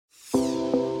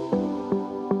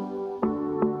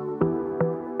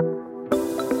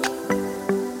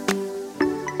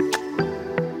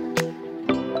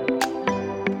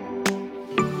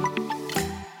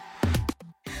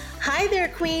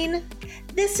Queen.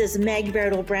 This is Meg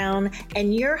Bertle Brown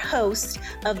and your host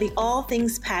of the All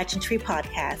Things Pageantry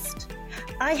podcast.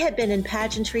 I have been in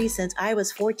pageantry since I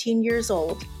was 14 years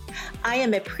old. I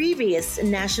am a previous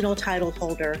national title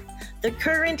holder, the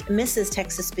current Mrs.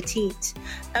 Texas Petite,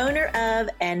 owner of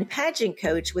and pageant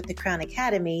coach with the Crown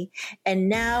Academy, and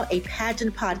now a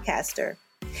pageant podcaster.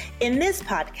 In this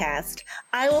podcast,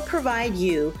 I will provide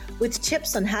you with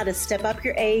tips on how to step up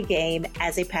your A game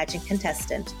as a pageant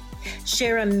contestant,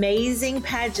 share amazing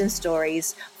pageant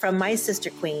stories from my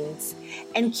sister queens,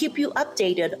 and keep you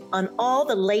updated on all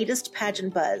the latest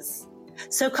pageant buzz.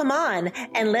 So come on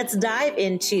and let's dive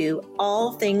into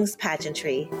all things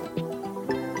pageantry.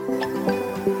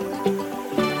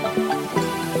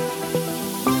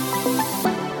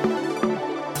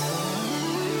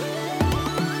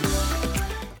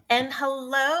 And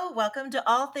hello, welcome to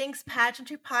All Things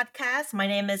Pageantry Podcast. My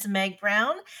name is Meg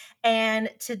Brown, and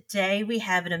today we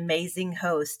have an amazing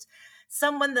host,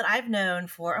 someone that I've known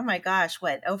for,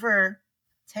 over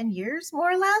 10 years,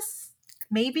 more or less?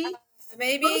 Maybe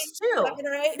close to.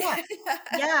 Right?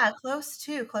 Yeah, close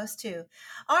to.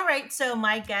 All right, so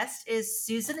my guest is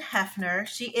Susan Hefner.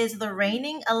 She is the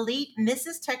reigning elite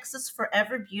Mrs. Texas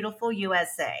Forever Beautiful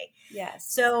USA. Yes.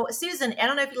 So, Susan, I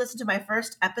don't know if you listened to my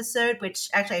first episode, which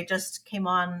actually I just came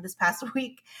on this past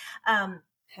week.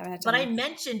 But I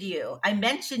mentioned you.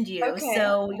 Okay.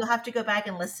 So you'll have to go back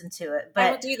and listen to it. But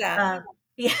I will do that.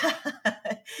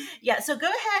 Yeah. So go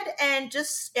ahead and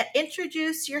just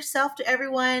introduce yourself to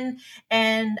everyone,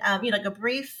 and like a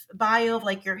brief bio of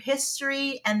like your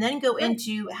history, and then go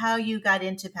into how you got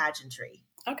into pageantry.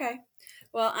 Okay.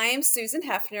 Well, I am Susan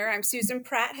Hefner. I'm Susan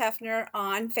Pratt Hefner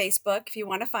on Facebook, if you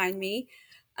want to find me.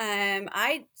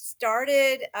 I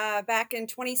started back in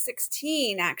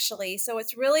 2016, actually. So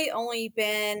it's really only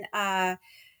been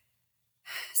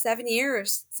 7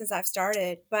 years since I've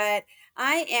started. But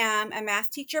I am a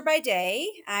math teacher by day.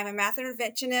 I'm a math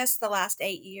interventionist the last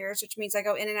 8 years, which means I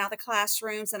go in and out of the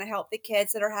classrooms and I help the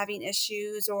kids that are having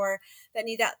issues or that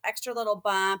need that extra little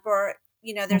bump, or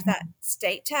there's that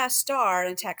state test STAR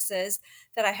in Texas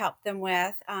that I help them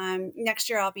with. Next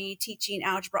year, I'll be teaching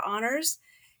algebra honors,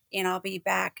 and I'll be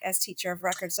back as teacher of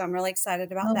record. So I'm really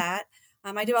excited about that.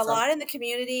 I do a lot in the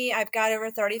community. I've got over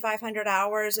 3,500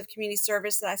 hours of community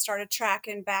service that I started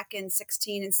tracking back in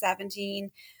 16 and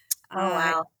 17. Oh,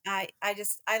 wow. I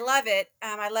love it.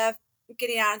 I love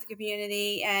getting out in the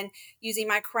community and using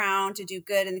my crown to do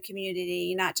good in the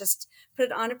community, not just put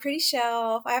it on a pretty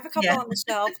shelf. I have a couple on the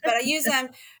shelf, but I use them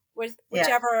with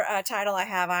whichever title I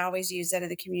have. I always use it in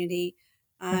the community,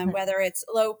 whether it's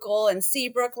local in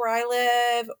Seabrook where I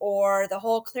live or the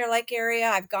whole Clear Lake area.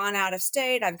 I've gone out of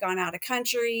state. I've gone out of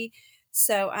country.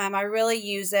 So I really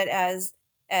use it as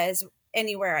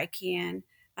anywhere I can.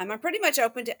 I'm pretty much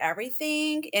open to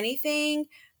anything,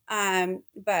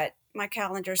 but my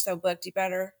calendar's so booked, you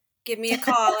better give me a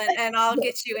call and I'll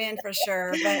get you in for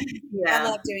sure. But I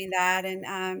love doing that.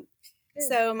 And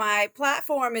so my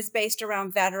platform is based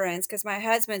around veterans because my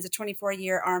husband's a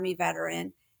 24-year Army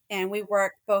veteran, and we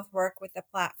both work with the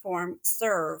platform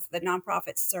SERVE, the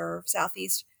nonprofit SERVE,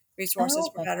 Southeast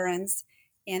Resources for Veterans.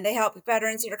 And they help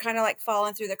veterans that are kind of like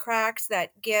falling through the cracks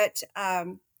that get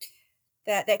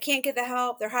that can't get the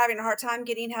help. They're having a hard time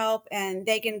getting help, and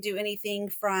they can do anything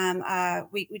from,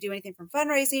 we do anything from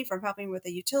fundraising, from helping with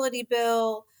a utility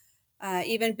bill,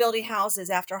 even building houses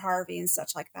after Harvey and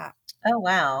such like that. Oh,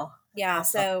 wow. Yeah.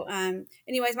 Awesome. So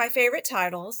anyways, my favorite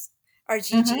titles are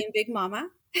Gigi and Big Mama.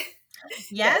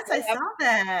 Yes, I saw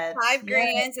that. 5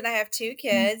 grands and I have 2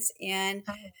 kids. And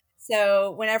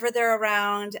so whenever they're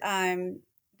around,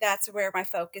 that's where my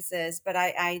focus is. But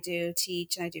I do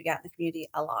teach and I do get out in the community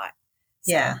a lot.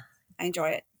 So I enjoy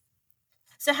it.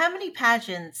 So how many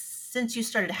pageants since you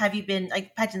started have you been,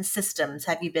 like pageant systems,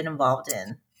 have you been involved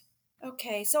in?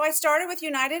 Okay. So I started with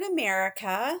United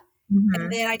America,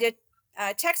 and then I did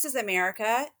Texas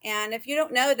America. And if you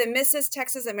don't know, the Mrs.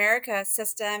 Texas America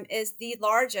system is the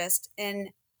largest in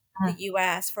the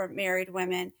U.S. for married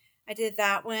women. I did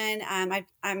that one.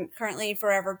 I'm currently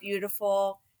Forever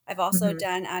Beautiful. I've also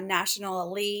done a National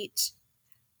Elite.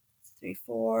 3,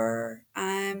 4.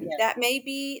 That may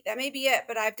be it,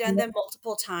 but I've done them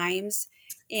multiple times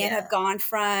and have gone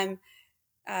from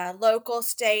local,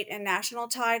 state, and national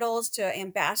titles to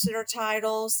ambassador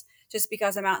titles just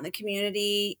because I'm out in the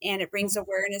community and it brings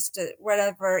awareness to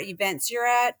whatever events you're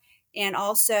at, and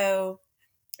also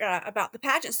about the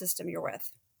pageant system you're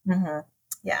with.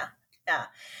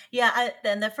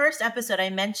 In the first episode, I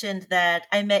mentioned that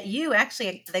I met you actually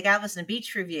at the Galveston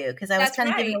Beach Review because I was kind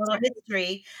of giving a little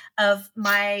history of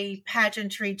my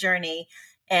pageantry journey.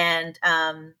 And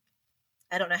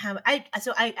I don't know how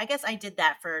I guess I did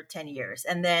that for 10 years.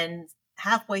 And then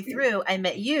halfway through I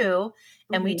met you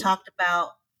and we Mhm. talked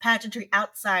about pageantry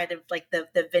outside of like the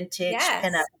vintage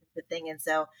pinup Yes, the thing. And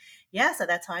so yeah, so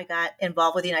that's how I got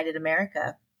involved with United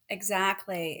America.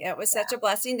 exactly. It was such Yeah. a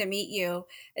blessing to meet you.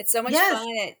 It's so much Yes.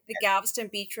 fun at the Galveston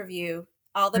Beach Review.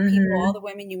 All the people, all Hmm. the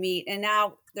women you meet, and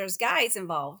now there's guys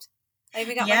involved. I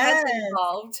even got my husband Yes.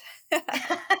 involved.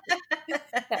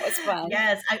 That was fun.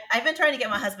 Yes, I've been trying to get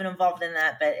my husband involved in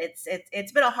that, but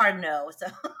it's been a hard no. So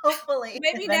hopefully,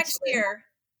 Maybe next eventually, year.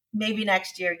 maybe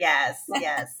next year. Yes,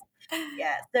 yes,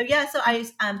 yes. So yeah, so I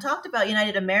talked about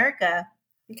United America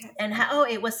Okay. and how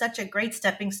it was such a great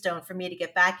stepping stone for me to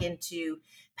get back into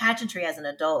pageantry as an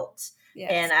adult.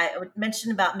 Yes. And I would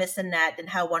mention about Miss Annette and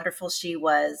how wonderful she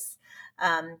was.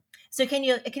 Um, so can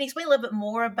you explain a little bit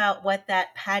more about what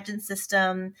that pageant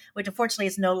system, which unfortunately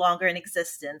is no longer in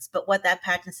existence, but what that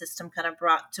pageant system kind of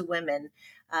brought to women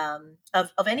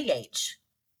of any age?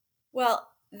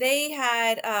 Well, they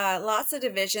had lots of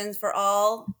divisions for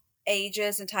all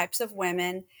ages and types of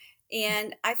women.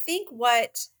 And I think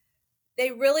what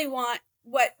they really want,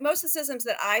 what most of the systems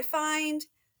that I find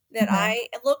that Hmm. I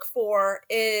look for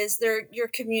is your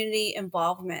community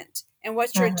involvement and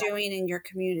what you're Hmm. doing in your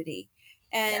community.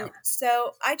 Yeah. And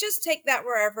so I just take that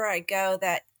wherever I go,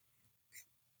 that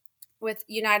with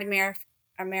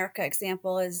America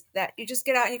example is that you just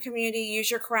get out in your community, use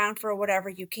your crown for whatever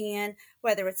you can,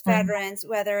 whether it's Hmm. veterans,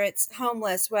 whether it's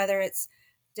homeless, whether it's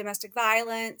domestic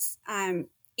violence,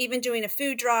 even doing a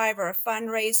food drive or a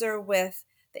fundraiser with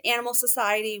the Animal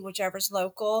Society, whichever's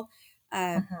local.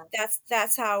 Hmm.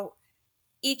 That's how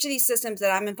each of these systems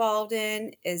that I'm involved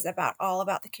in is about all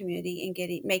about the community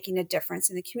and making a difference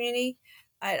in the community.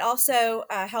 It also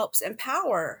helps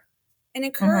empower and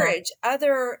Hmm. encourage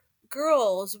other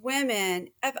girls, women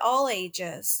of all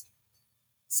ages.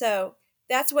 So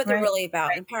that's what they're Right. really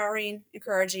about: empowering,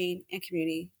 encouraging, and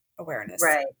community awareness.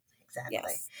 Right.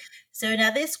 Exactly. Yes. So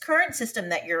now this current system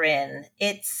that you're in,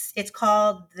 it's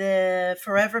called the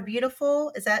Forever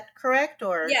Beautiful. Is that correct?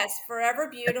 Or Yes, Forever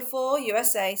Beautiful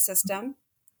USA system.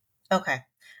 okay,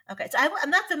 okay. So I'm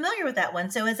not familiar with that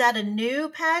one. So is that a new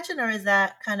pageant, or is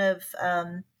that kind of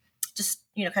just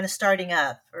kind of starting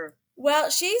up? Or Well,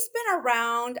 she's been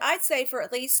around, I'd say, for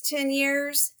at least 10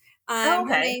 years. oh,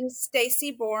 Her okay, name's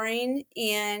Stacy Boring,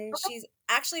 and okay. she's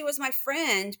actually was my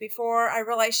friend before I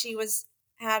realized she was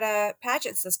had a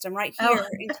pageant system right Oh,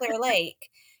 here in Clear Lake.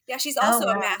 Yeah, she's oh also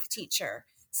a wow. math teacher,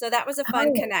 so that was a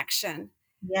fun Oh connection.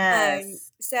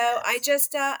 yes, So I yes.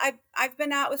 just I've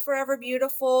been out with Forever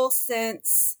Beautiful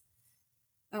since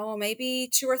maybe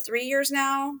 2 or 3 years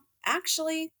now.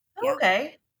 Actually, yeah.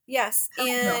 Okay. Yes,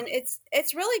 Oh, and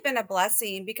it's really been a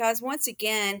blessing because once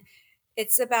again,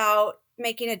 it's about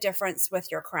making a difference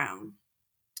with your crown,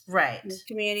 right,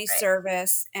 community right.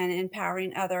 service, and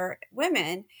empowering other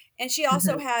women. And she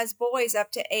also Hmm. has boys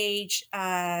up to age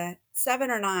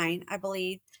 7 or 9, I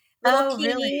believe, little Oh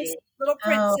kings, really? little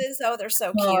Oh, princes. Oh, they're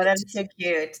so oh, that cute. is so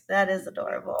cute. That is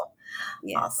adorable.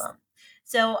 Yes. Awesome.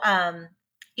 So,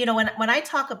 when I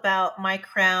talk about my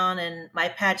crown and my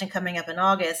pageant coming up in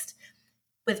August,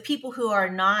 with people who are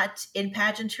not in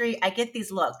pageantry, I get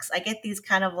these looks. I get these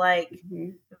kind of like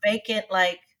Mhm. vacant,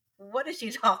 like, what is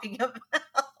she talking about?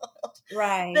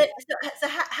 Right. But so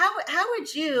how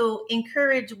would you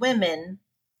encourage women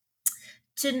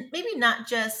to maybe not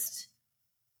just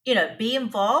be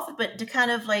involved, but to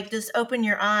kind of like just open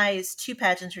your eyes to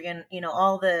pageantry and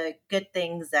all the good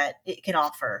things that it can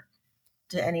offer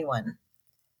to anyone?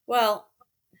 Well,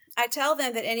 I tell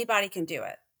them that anybody can do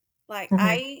it. Like, Hmm.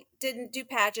 I didn't do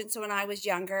pageants when I was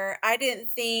younger. I didn't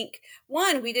think,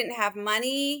 one, we didn't have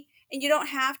money, and you don't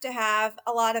have to have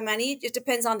a lot of money. It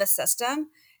depends on the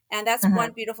system. And that's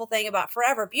one Hmm. beautiful thing about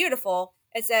Forever Beautiful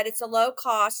is that it's a low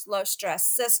cost, low stress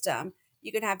system.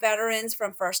 You can have veterans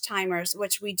from first timers,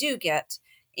 which we do get.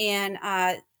 And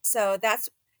so that's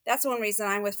one reason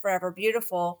I'm with Forever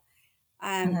Beautiful.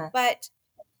 Hmm. But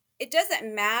it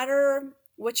doesn't matter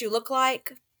what you look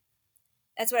like.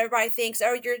 That's what everybody thinks.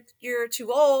 Oh, you're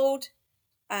too old,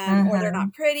 or they're Hmm.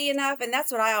 not pretty enough. And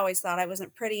that's what I always thought. I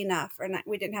wasn't pretty enough, or not,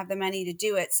 we didn't have the money to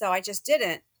do it, so I just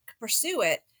didn't pursue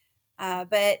it.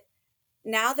 But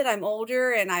now that I'm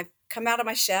older and I've come out of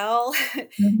my shell,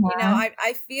 Hmm.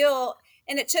 I feel,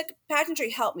 and it took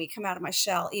pageantry helped me come out of my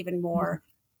shell even more.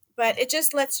 But it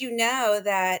just lets you know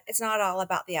that it's not all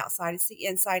about the outside; it's the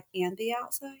inside and the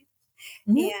outside,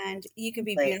 Hmm. and you can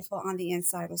be beautiful on the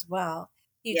inside as well.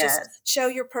 You just Yes. show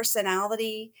your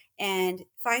personality and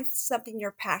find something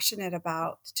you're passionate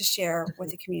about to share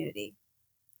with the community.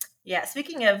 Yeah,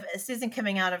 speaking of Susan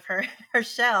coming out of her her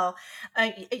shell,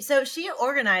 so she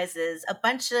organizes a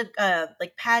bunch of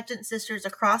like pageant sisters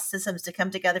across systems to come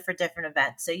together for different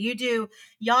events. So you do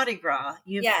Yachty Gras.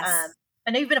 Yes.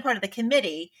 I know you've been a part of the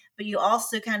committee, but you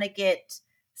also kind of get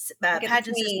Get the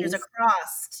pageant sisters queens.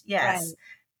 across. Yes.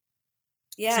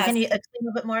 Right. So can Yes. you explain a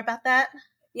little bit more about that?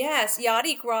 Yes,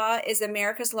 Yachty Gras is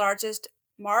America's largest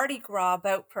Mardi Gras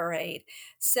boat parade.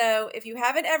 So if you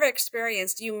haven't ever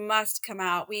experienced, you must come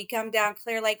out. We come down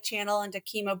Clear Lake Channel into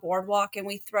Kima Boardwalk and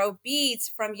we throw beads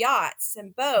from yachts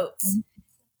and boats Mhm.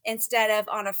 instead of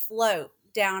on a float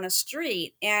down a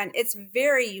street. And it's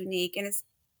very unique and it's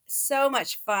so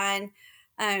much fun.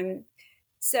 Um,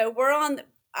 so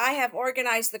I have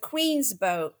organized the Queen's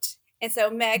boat. And so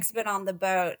Meg's been on the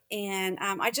boat. And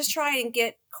I just try and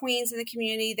get queens in the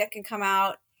community that can come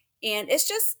out. And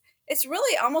it's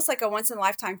really almost like a once in a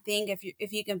lifetime thing if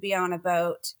you can be on a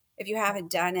boat, if you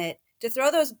haven't done it, to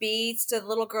throw those beads to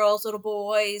little girls, little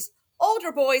boys,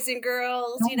 older boys and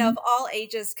girls, Mhm. of all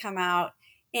ages come out.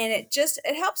 And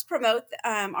it helps promote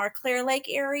our Clear Lake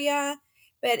area.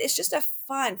 But it's just a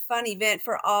fun event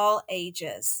for all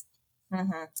ages.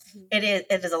 Mhm. Mhm.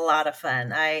 It is a lot of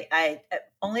fun. I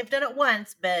only have done it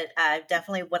once, but I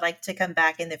definitely would like to come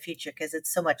back in the future because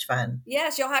it's so much fun.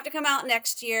 Yes, you'll have to come out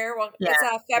next year. Well, Yeah, it's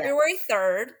yeah. February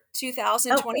 3rd, Oh, good.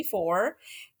 2024.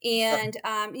 Awesome. And,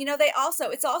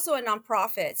 it's also a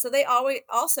nonprofit. So they always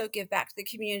also give back to the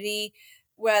community,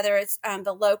 whether it's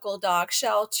the local dog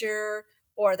shelter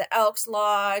or the Elks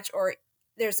Lodge, or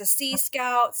there's a Sea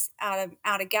Scouts out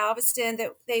of Galveston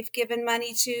that they've given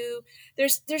money to.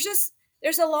 There's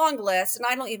a long list, and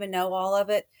I don't even know all of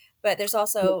it. But there's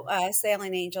also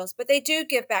Sailing Angels. But they do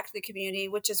give back to the community,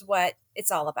 which is what it's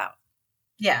all about.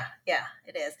 Yeah, yeah,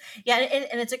 it is. Yeah,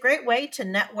 and it's a great way to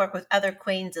network with other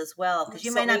queens as well, because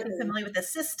you might not be Absolutely. familiar with the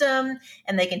system,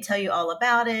 and they can tell you all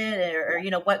about it, or Yeah. you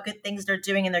know what good things they're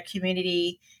doing in their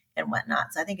community and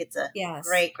whatnot. So I think it's a Yes.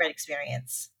 great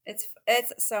experience. It's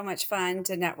so much fun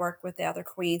to network with the other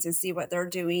queens and see what they're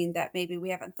doing that maybe we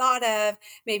haven't thought of,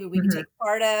 maybe we could Mhm. take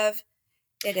part of.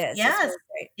 It is. It's Yes, really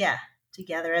great. yeah,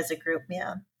 together as a group.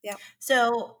 Yeah. Yep.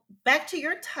 So back to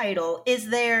your title, is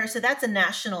there? So that's a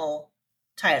national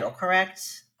title,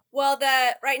 correct? Well,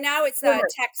 the right now it's Or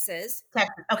Texas.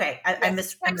 Texas. Okay, Yes,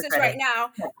 it's I Texas misread right it. now.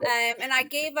 Texas. And I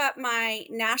gave up my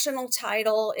national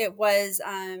title. It was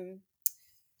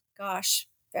gosh,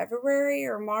 February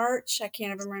or March. I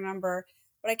can't even remember.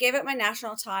 But I gave up my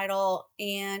national title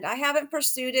and I haven't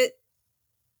pursued it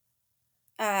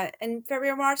in February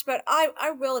or March, but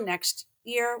I will next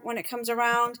year when it comes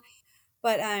around.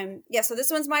 But yeah, so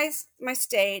this one's my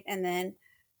state, and then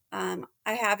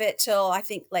I have it till I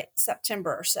think like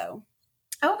September or so.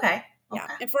 Okay. Yeah,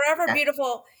 Okay. and Forever That,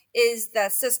 Beautiful is the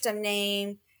system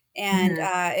name, and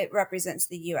mhm. it represents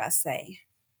the USA.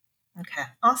 Okay.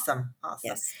 Awesome. Awesome.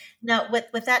 Yes. Now,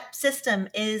 with that system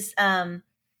is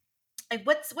like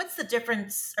what's the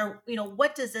difference, or you know,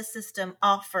 what does this system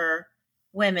offer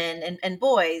women and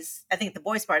boys? I think the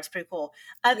boys part is pretty cool.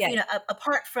 Yes. You know,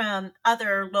 apart from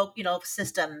other local, you know,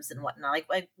 systems and whatnot.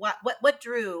 Like what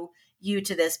drew you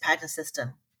to this pageant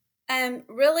system?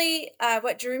 Really,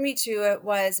 what drew me to it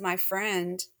was my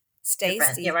friend Your friend.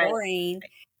 Yeah. Stacy Right. Doreen,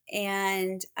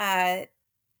 and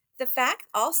the fact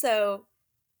also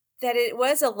that it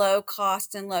was a low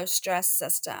cost and low stress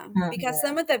system, because Mhm.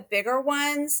 some of the bigger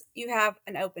ones, you have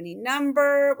an opening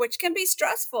number, which can be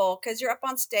stressful because you're up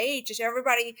on stage and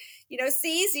everybody,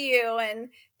 sees you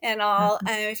and all,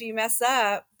 Mhm. if you mess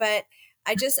up. But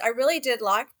I really did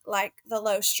like the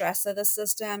low stress of the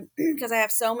system because I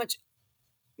have so much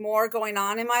more going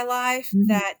on in my life Mhm.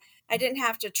 that I didn't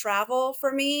have to travel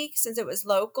for me since it was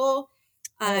local.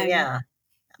 Oh Um, yeah.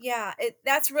 yeah,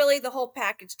 that's really the whole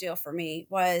package deal for me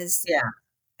was Yeah.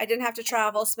 I didn't have to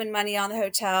travel, spend money on the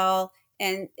hotel,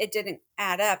 and it didn't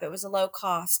add up. It was a low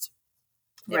cost.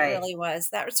 It Right. really was.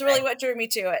 That was really Right. what drew me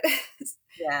to it.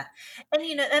 Yeah. And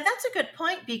you know, and that's a good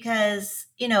point because,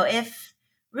 you know, if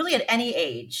really at any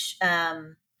age,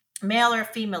 male or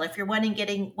female, if you're wanting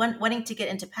to get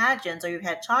into pageants, or you've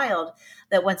had a child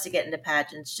that wants to get into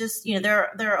pageants, just, you know,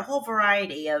 there are a whole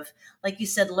variety of, like you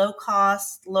said, low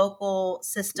cost, local Yes.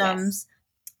 systems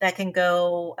that can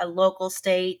go a local,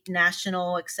 state,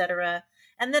 national, etc.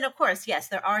 And then of course, yes,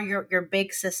 there are your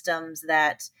big systems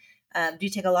that do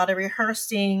take a lot of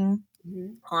rehearsing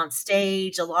Mhm. on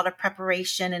stage, a lot of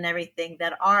preparation and everything,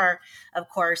 that are, of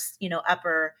course, you know,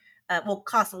 upper, will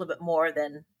cost a little bit more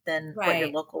than what your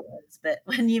Right. local is. But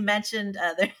when you mentioned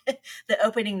the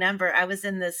opening number, I was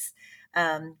in this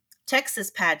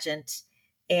Texas pageant,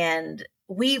 and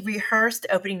we rehearsed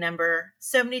opening number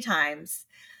so many times.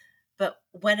 but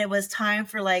when it was time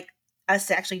for like us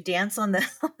to actually dance on the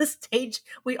on the stage,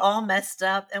 we all messed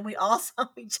up and we all saw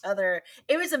each other.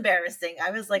 It was embarrassing.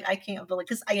 I was like, I can't believe,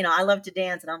 because I love to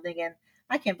dance, and I'm thinking,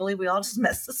 I can't believe we all just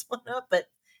messed this one up. But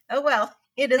oh well,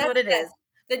 it is That's what it is.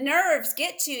 the nerves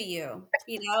get to you,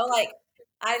 like,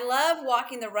 I love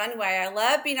walking the runway, I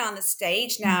love being on the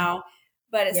stage Mhm. now,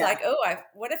 but it's Yeah, like, "Oh, I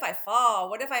what if I fall?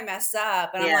 What if I mess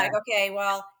up?" And I'm yeah. like, "Okay,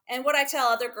 well," and what I tell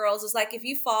other girls is like, if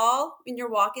you fall when you're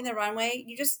walking the runway,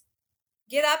 you just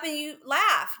get up and you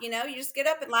laugh, you just get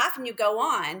up and laugh and you go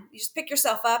on. You just pick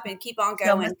yourself up and keep on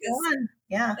So going much because fun.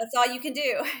 Yeah, that's all you can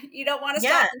do. You don't wanna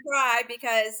stop yeah. and cry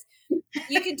because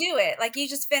you can do it, like, you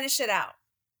just finish it out.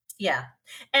 Yeah.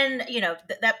 And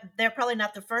that they're probably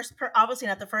not the first obviously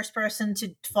not the first person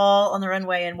to fall on the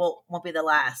runway, and won't be the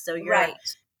last. So you're Right.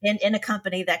 in a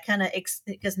company that kind of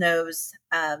because knows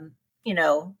you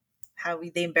know how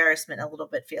the embarrassment a little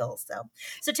bit feels.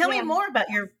 So tell me Yeah. more about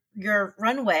your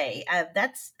runway.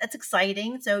 That's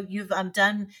exciting. So you've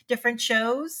done different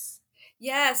shows.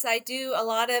 Yes, I do a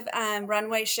lot of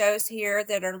runway shows here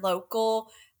that are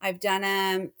local. I've done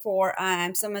them for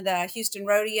some of the Houston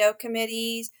rodeo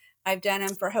committees. I've done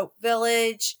them for Hope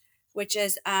Village, which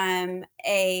is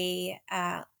a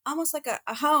almost like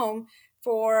a home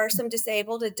for some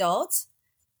disabled adults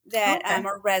that Okay.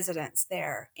 are residents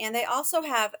there. And they also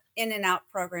have in and out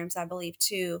programs, I believe,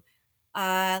 too.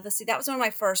 Let's see, that was one of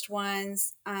my first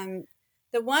ones.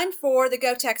 The one for the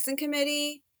Go Texan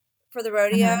Committee for the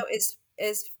rodeo Hmm.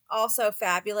 is also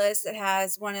fabulous. It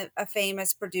has one of a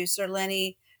famous producer,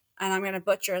 Lenny, and I'm going to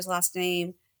butcher his last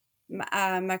name.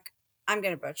 I'm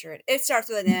going to butcher it. It starts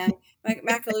with an M.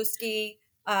 Makalewski.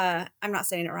 I'm not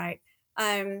saying it right.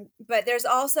 But there's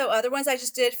also other ones I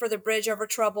just did for the Bridge Over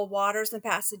Troubled Waters in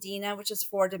Pasadena, which is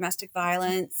for domestic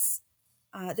violence.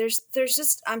 There's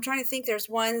just I'm trying to think. There's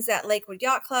ones at Lakewood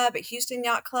Yacht Club, at Houston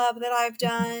Yacht Club that I've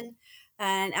done,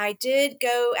 and I did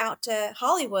go out to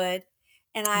Hollywood,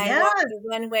 and I walked Yes. the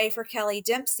runway for Kelly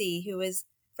Dempsey, who is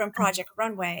from Project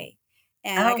Runway,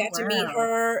 and I Oh got to meet wow.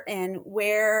 her and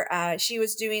wear. She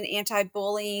was doing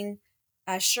anti-bullying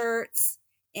shirts,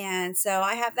 and so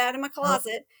I have that in my Oh,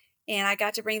 closet. And I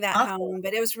got to bring that awesome. home,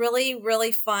 but it was really,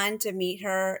 really fun to meet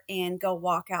her and go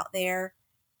walk out there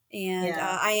and Yeah.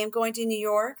 I am going to New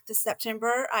York this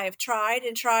September. I have tried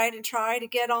and tried and tried to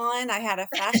get on. I had a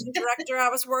fashion director I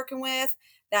was working with.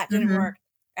 That didn't Hmm. work.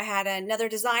 I had another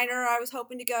designer I was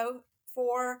hoping to go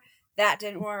for. That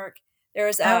didn't work. There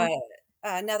was Oh.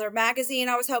 another magazine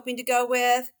I was hoping to go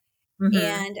with. Hmm.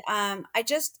 And I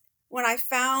just, when I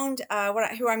found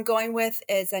who I'm going with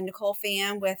is Nicole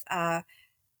Pham with,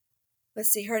 let's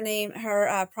see,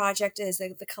 her project is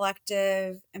the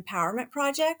Collective Empowerment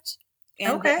Project.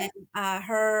 And Okay. then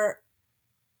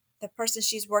the person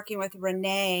she's working with,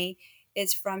 Renee,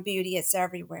 is from Beauty It's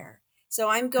Everywhere. So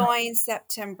I'm going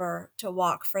September to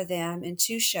walk for them in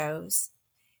two shows.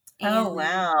 Oh, And I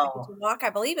get wow. to walk, I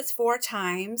believe it's 4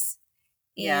 times.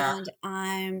 Yeah.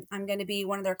 And I'm going to be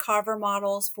one of their cover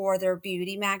models for their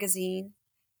beauty magazine.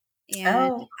 And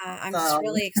Oh, I'm just awesome.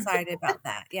 really excited about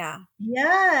that. Yeah.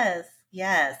 Yes.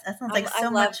 Yes. That sounds like I so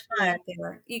love much being fun. up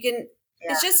there. You can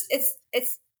it's Yeah. just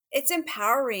it's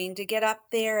empowering to get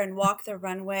up there and walk the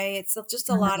runway. It's just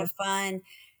a lot Mhm. of fun.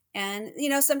 And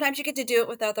sometimes you get to do it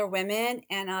with other women.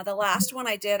 And the last one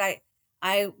I did,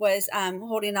 I was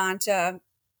holding on to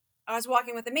I was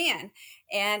walking with a man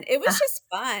and it was Ah, just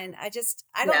fun. I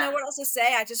don't yeah. know what else to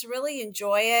say. I just really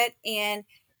enjoy it. And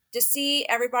to see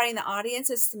everybody in the audience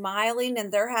is smiling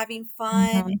and they're having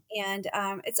fun. Mhm. And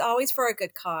it's always for a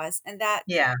good cause. And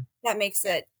Yeah. that makes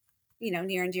Yeah. it,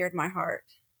 near and dear to my heart.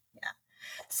 Yeah.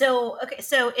 So, okay,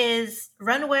 so is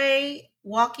runway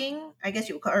walking, I guess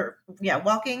yeah,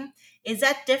 walking, is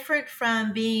that different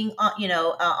from being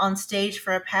on stage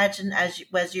for a pageant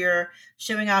as you're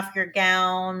showing off your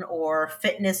gown or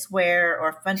fitness wear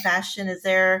or fun fashion? Is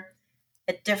there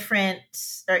a different,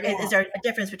 or is Yeah. there a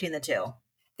difference between the two?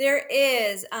 There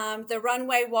is the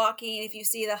runway walking. If you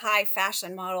see the high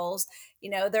fashion models,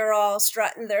 they're all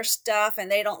strutting their stuff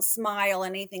and they don't smile,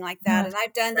 anything like that. Mhm. And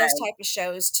I've done those Right. type of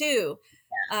shows too.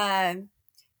 Um,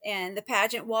 and the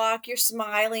pageant walk, you're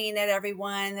smiling at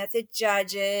everyone, at the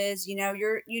judges.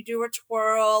 You do a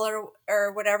twirl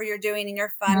or whatever you're doing in your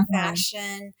fun Mhm.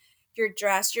 fashion. You're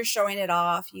dressed, you're showing it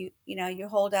off. You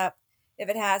hold up if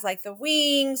it has like the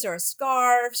wings or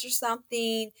scarves or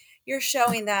something. You're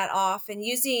showing that off and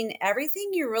using everything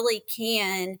you really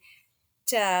can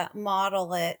to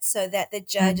model it so that the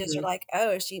judges are Mhm. like,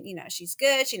 oh, she's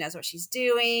good. She knows what she's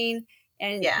doing.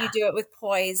 And you Yeah. do it with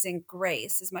poise and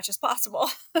grace as much as possible.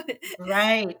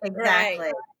 Right. Right.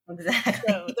 Exactly. So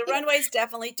Exactly. the runway is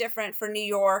definitely different for New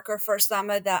York or for some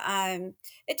of the,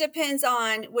 it depends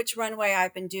on which runway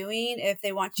I've been doing, if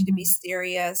they want you to be Mhm.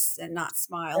 serious and not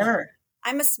smile. And Sure.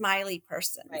 I'm a smiley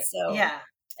person, Right. so Yeah.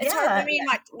 it's hard for Yeah. me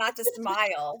not to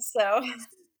smile. So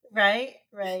Right,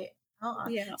 right.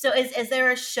 yeah. So is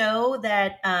there a show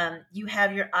that you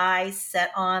have your eyes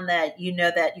set on that you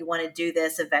know that you want to do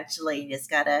this eventually? You just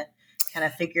gotta kind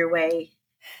of figure your way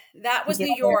That to was get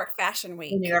New there. York Fashion The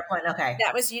New Week. York one. Okay.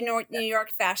 That was New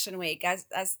York Fashion Week. As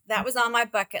that was on my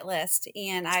bucket list,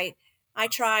 and I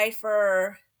tried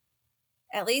for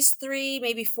at least 3,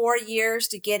 maybe 4 years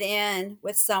to get in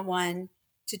with someone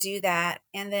to do that.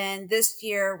 And then this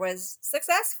year was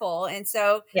successful. And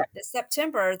so Yeah. this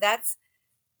September, that's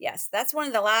one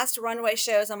of the last runway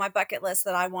shows on my bucket list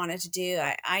that I wanted to do.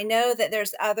 I know that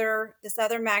there's this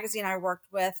other magazine I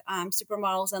worked with,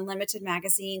 Supermodels Unlimited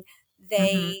magazine. Hmm.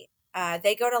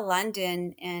 They go to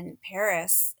London and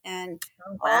Paris and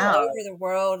Oh, all wow. over the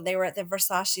world. They were at the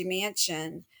Versace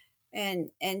mansion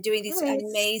and doing these Nice.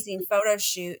 amazing photo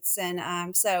shoots.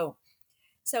 And so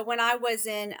when I was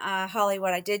in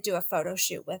Hollywood, I did do a photo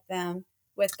shoot with them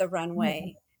with the Mhm.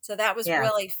 runway. So that was Yeah.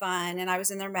 really fun, and I was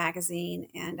in their magazine,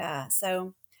 and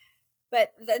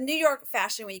but the New York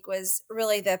Fashion Week was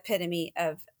really the epitome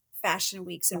of fashion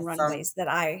weeks and Awesome. runways that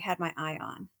I had my eye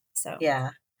on. So Yeah.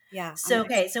 yeah, I'm So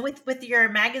okay, so with your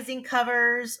magazine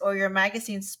covers or your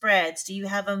magazine spreads, do you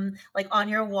have them like on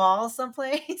your wall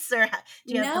someplace, or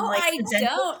do you have them no, like I presented?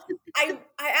 don't. I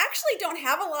actually don't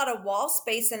have a lot of wall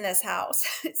space in this house,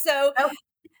 so Oh.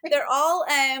 they're all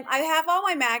I have all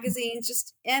my magazines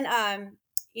just in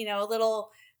a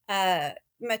little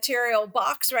material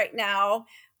box right now.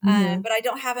 Mhm. But I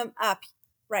don't have them up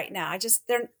right now. I just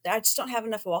don't have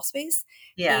enough wall space.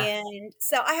 Yeah. And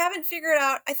so I haven't figured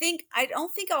out, I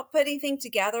don't think I'll put anything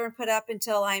together and put up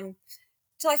until I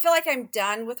feel like I'm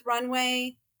done with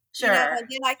runway, Sure. and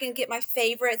then I can get my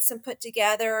favorites and put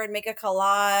together and make a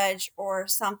collage or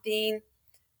something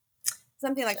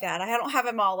like that. I don't have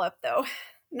them all up though.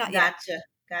 Not yet. Gotcha.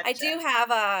 I do Gotcha.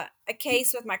 have a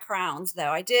case with my crowns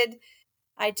though. I did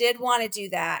want to do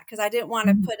that because I didn't want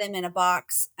to Mhm. put them in a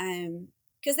box.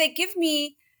 Because they give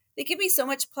me so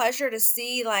much pleasure to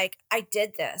see like I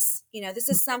did this. This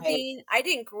is Right. something I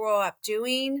didn't grow up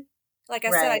doing. Like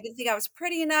I said, I Right. didn't think I was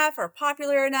pretty enough or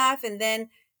popular enough, and then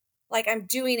like I'm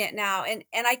doing it now, and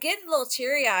I get a little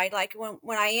teary eyed like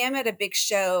when I am at a big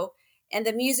show and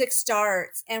the music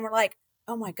starts and we're like,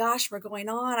 oh my gosh, we're going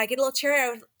on. I get a little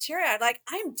teary eyed like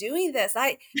I'm doing this.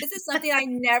 This is something I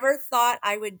never thought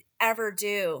I would ever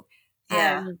do,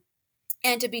 Yeah.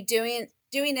 and to be doing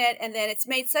it, and then it's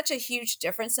made such a huge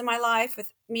difference in my life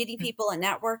with meeting Mm. people and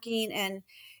networking, and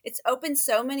it's opened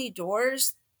so many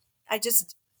doors. I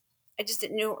just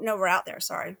didn't know we're out there.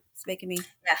 Sorry, it's making me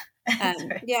Yeah. That's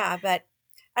right. yeah, but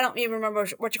I don't even remember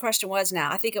what your question was now.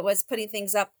 I think it was putting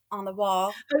things up on the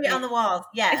wall. Oh, yeah, And on the walls.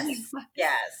 Yes.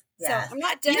 Yes. so Yes. I'm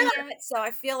not Yeah. done yet. So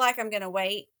I feel like I'm going to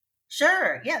wait.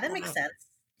 Sure. Yeah, that makes Um, sense.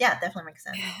 Yeah, definitely makes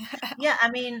sense. Yeah, I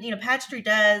mean, pageantry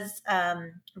does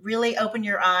really open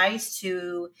your eyes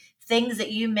to things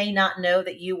that you may not know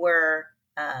that you were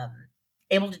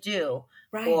able to do,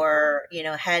 right. or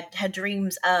had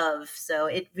dreams of. So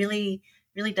it really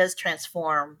does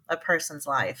transform a person's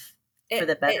life for It,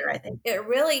 the it, better, I think. it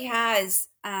really has.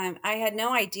 I had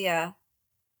no idea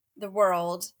the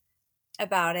world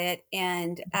about it,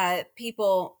 and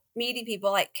meeting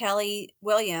people like Kelly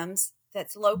Williams,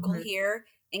 that's local Mhm. here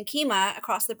in Kima,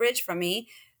 across the bridge from me.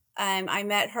 I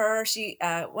met her.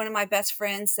 One of my best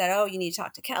friends said, "Oh, you need to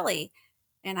talk to Kelly,"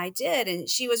 and I did. And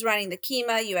she was running the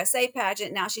Kima USA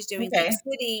pageant. Now she's doing League Okay.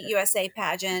 City USA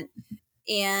pageant,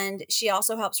 and she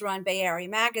also helps run Bay Area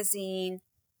Magazine.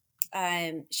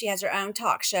 She has her own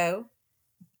talk show,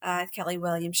 Kelly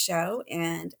Williams show,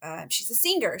 and she's a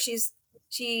singer. She's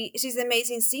an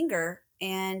amazing singer,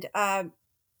 and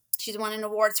she's won an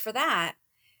awards for that.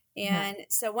 Mhm. And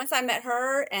so once I met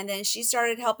her, and then she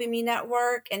started helping me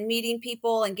network and meeting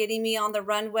people and getting me on the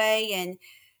runway and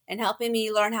helping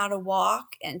me learn how to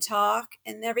walk and talk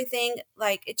and everything,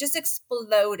 like it just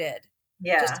Yeah.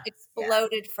 Yeah.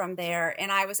 exploded from there. And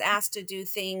I was asked to do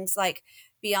things like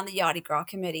be on the Yachty Girl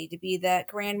committee, to be the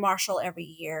grand marshal every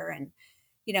year, and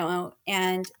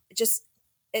just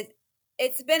it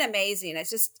it's been amazing. It's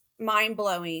just mind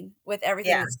blowing with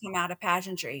everything Yeah. that's come out of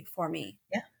pageantry for me.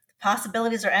 Yeah.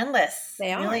 Possibilities are endless.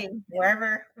 They are. Really,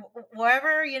 wherever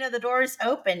the doors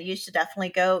open, you should definitely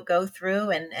go through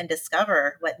and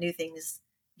discover what new things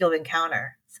you'll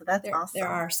encounter. So that's There awesome.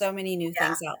 are so many new Yeah.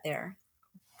 things out there.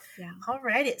 Yeah. All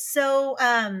righty. So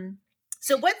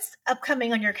what's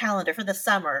upcoming on your calendar for the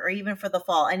summer or even for the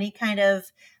fall? Any kind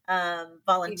of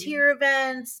volunteer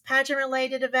events, pageant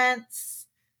related events?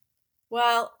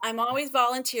 Well, I'm always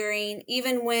volunteering,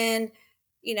 even when,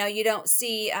 you don't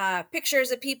see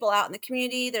pictures of people out in the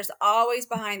community. There's always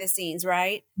behind the scenes,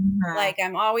 right? Mhm. Like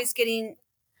I'm always getting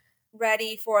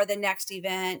ready for the next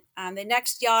event, the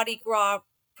next Yachty Gras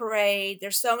parade.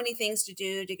 There's so many things to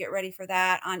do to get ready for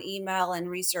that on email and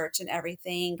research and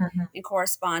everything Mhm. and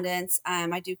correspondence.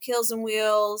 I do Kills and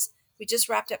Wheels. We just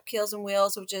wrapped up Kills and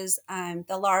Wheels, which is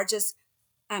the largest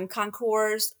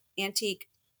concours antique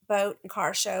boat and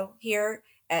car show here.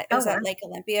 It Oh, was wow. at Lake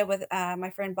Olympia with my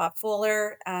friend Bob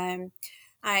Fuller.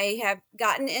 I have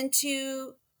gotten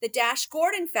into the Dash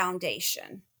Gordon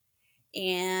Foundation,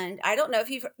 and I don't know if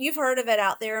you've heard of it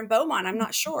out there in Beaumont. I'm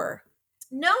not sure.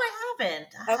 No, I haven't.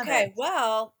 I Okay, haven't.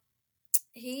 well,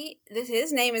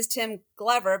 his name is Tim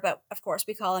Glover, but of course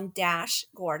we call him Dash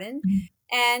Gordon. Mhm.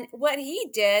 And what he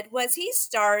did was he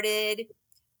started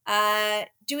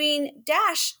doing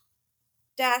Dash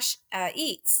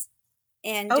eats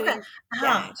and Okay. doing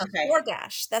Okay.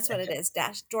 DoorDash. That's what it is,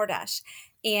 DoorDash.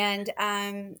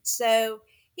 And so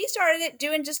he started it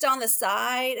doing just on the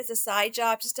side as a side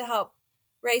job, just to help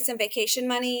raise some vacation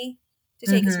money to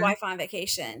take his Mhm. wife on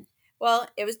vacation. Well,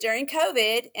 it was during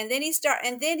COVID, and then he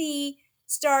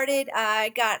started.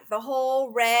 Got the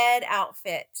whole red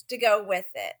outfit to go with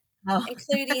it, Oh,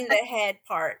 including the head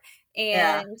part,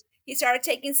 yeah. and he started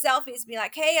taking selfies, be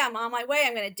like, "Hey, I'm on my way.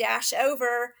 I'm going to dash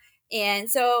over." And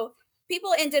so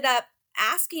people ended up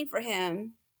asking for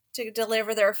him to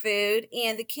deliver their food,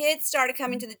 and the kids started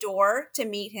coming to the door to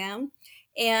meet him.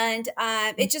 And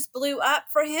it just blew up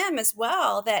for him as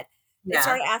well, that they Yeah.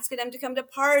 started asking him to come to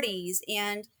parties.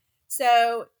 And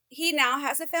so he now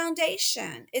has a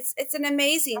foundation. It's an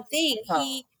amazing thing.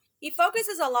 Oh. He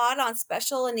focuses a lot on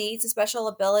special needs and special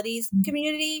abilities Mhm.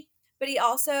 community, but he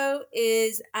also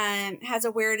is has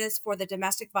awareness for the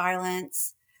domestic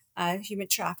violence, human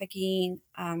trafficking.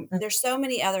 There's so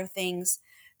many other things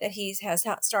that he has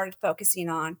started focusing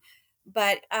on,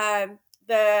 but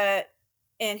the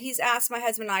and he's asked my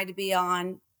husband and I to be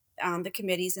on the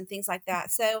committees and things like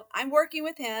that. So I'm working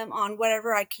with him on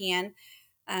whatever I can,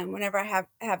 whenever I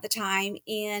have the time.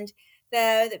 And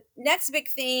the next big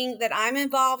thing that I'm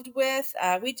involved with,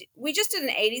 we just did an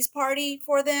 '80s party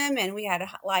for them, and we had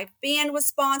a live band was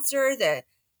sponsored. The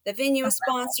venue was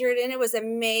sponsored, and it was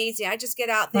amazing. I just get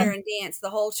out there and dance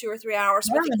the whole 2 or 3 hours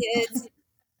with the Yeah. kids.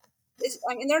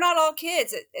 I mean, they're not all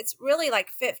kids. It's really like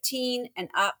 15 and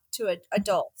up to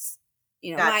adults,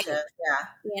 my Gotcha. age.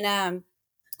 Yeah. And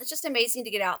it's just amazing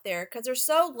to get out there because they're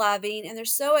so loving and they're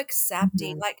so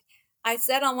accepting. Mhm. Like I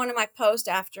said on one of my posts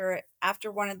after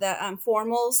one of the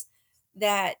formals,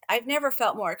 that I've never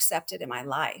felt more accepted in my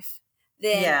life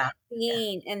than Yeah. Yeah.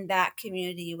 being in that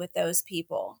community with those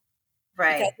people,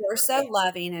 because Right. they're so Right.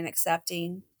 loving and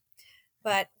accepting.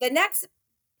 But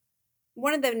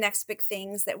one of the next big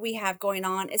things that we have going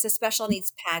on is a special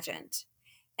needs pageant,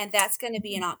 and that's going to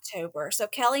be in October. So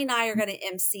Kelly and I are going to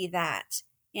MC that,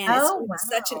 and it's Oh, going to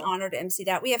be such an wow. honor to MC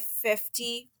that. We have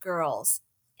 50 girls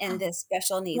in this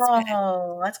special needs pageant.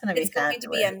 Oh, that's gonna be It's going to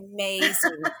be fabulous.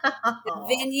 amazing. The Oh.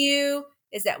 venue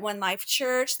is at One Life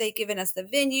Church. They've given us the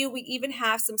venue. We even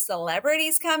have some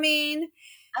celebrities coming.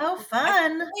 Oh, I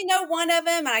fun. only know one of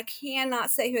them, and I cannot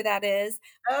say who that is,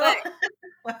 but Oh,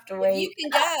 we'll have to if you wait. can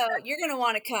go, you're gonna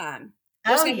wanna come.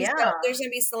 Oh, yeah. There's gonna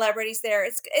be celebrities there.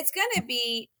 It's gonna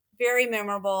be very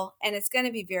memorable, and it's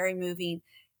gonna be very moving.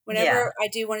 Yeah. Whenever I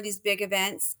do one of these big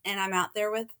events and I'm out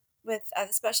there with the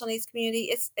special needs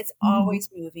community, it's Mhm. always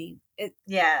moving.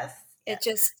 Yes. It Yes.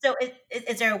 just So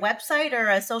is there a website or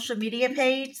a social media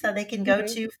page so they can go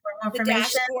Mhm. to for more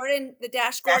information? The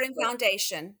Dash Gordon Dashboard.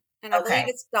 Foundation, and I believe Okay.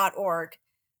 it's .org,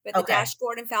 but the Okay. Dash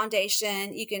Gordon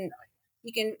Foundation, you can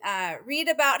read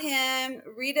about him,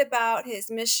 read about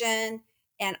his mission,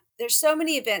 and there's so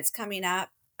many events coming up.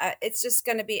 It's just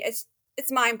going to be it's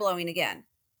mind blowing again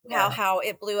Yeah. how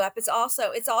it blew up. It's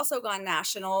also gone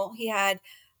national. He had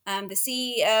the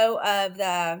CEO of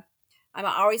the I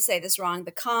always say this wrong,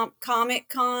 the Comic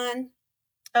Con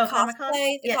Oh, Comic-Con?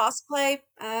 the Yeah. cosplay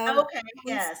Okay. ones.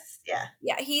 Yes. Yeah.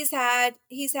 Yeah, he's had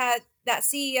that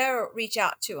CEO reach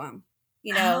out to him, Oh,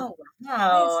 yes,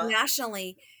 wow.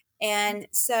 nationally. And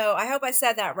so I hope I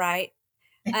said that right.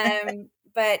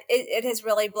 But it has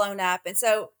really blown up. And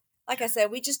so, like I said,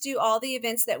 we just do all the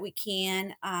events that we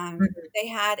can. Mhm. They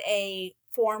had a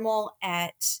formal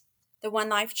at the One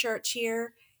Life Church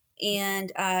here,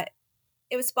 and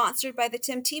it was sponsored by the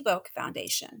Tim Tebow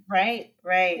Foundation, Right.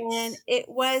 Right. and it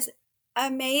was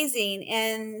amazing.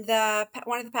 And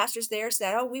one of the pastors there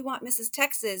said, "Oh, we want Mrs.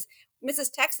 Texas.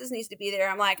 Mrs. Texas needs to be there."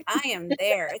 I'm like, "I am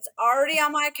there. It's already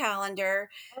on my calendar."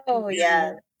 Oh,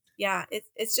 yeah. Yeah,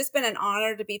 it's just been an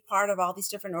honor to be part of all these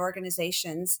different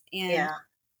organizations and Yeah.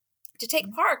 to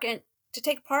take part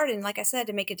and like I said,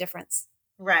 to make a difference.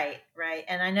 Right, right.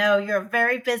 And I know you're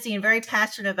very busy and very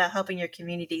passionate about helping your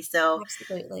community. So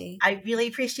Absolutely. I really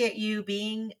appreciate you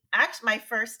being actually my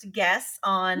first guest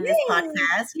on this Yay!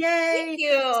 podcast. Thank Yay.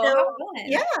 you. How So, fun.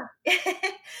 yeah.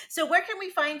 So, where can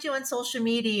we find you on social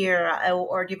media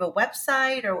or do you have a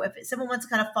website or if someone wants to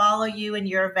kind of follow you in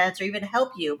your events or even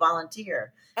help you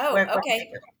volunteer? Oh, Where can okay. they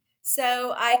go?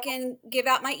 So I can give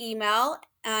out my email.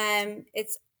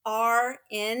 It's RNSHEF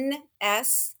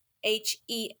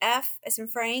as in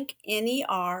Frank,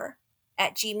 NER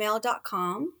at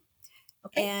gmail.com.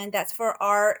 Okay. And that's for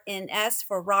RNS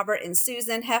for Robert and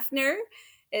Susan Hefner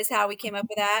is how we came up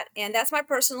with that. And that's my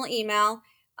personal email.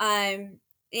 And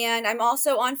I'm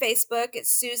also on Facebook. It's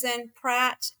Susan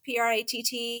Pratt, Pratt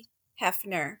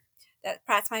Hefner. That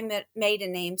Pratt's my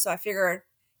maiden name. So I figure,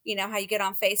 you know, how you get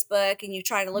on Facebook and you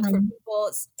try to look for Mhm.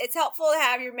 people. It's helpful to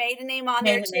have your maiden name on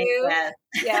there Maiden name, too. yes.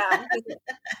 Yeah.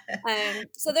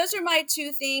 So those are my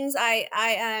two things.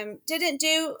 I didn't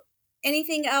do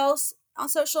anything else on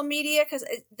social media because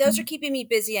those are keeping me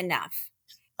busy enough.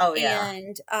 Oh, yeah.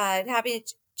 And having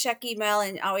to check email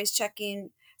and always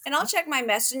checking, and I'll check my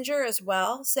messenger as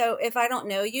well. So if I don't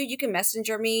know you, you can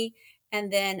messenger me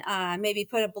and then maybe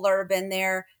put a blurb in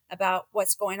there about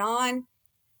what's going on.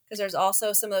 Because there's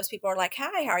also some of those people are like,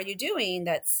 "Hi, how are you doing?"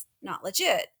 That's not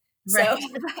legit. So Right.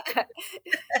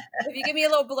 if you give me a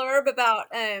little blurb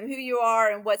about who you are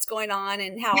and what's going on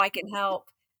and how I can help,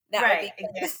 that would Right. be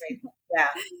good. Exactly. Yeah.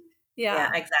 Yeah, Yeah.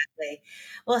 exactly.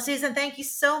 Well, Susan, thank you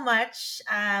so much.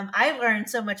 I've learned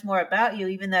so much more about you,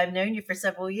 even though I've known you for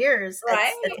several years. It's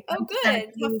Right. Oh, fun to kind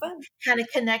of good. Have fun.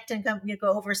 connect and come, go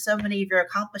over so many of your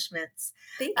accomplishments.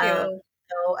 Thank Um, you.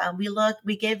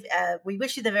 we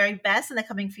wish you the very best in the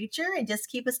coming future, and just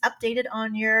keep us updated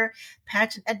on your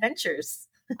pageant adventures.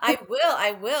 I will.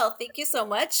 I will. Thank you so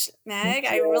much, Thank Meg.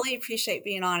 I you. really appreciate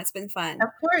being on. It's been fun. Of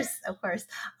course, of course.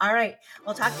 All right,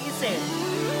 we'll talk to you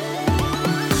soon.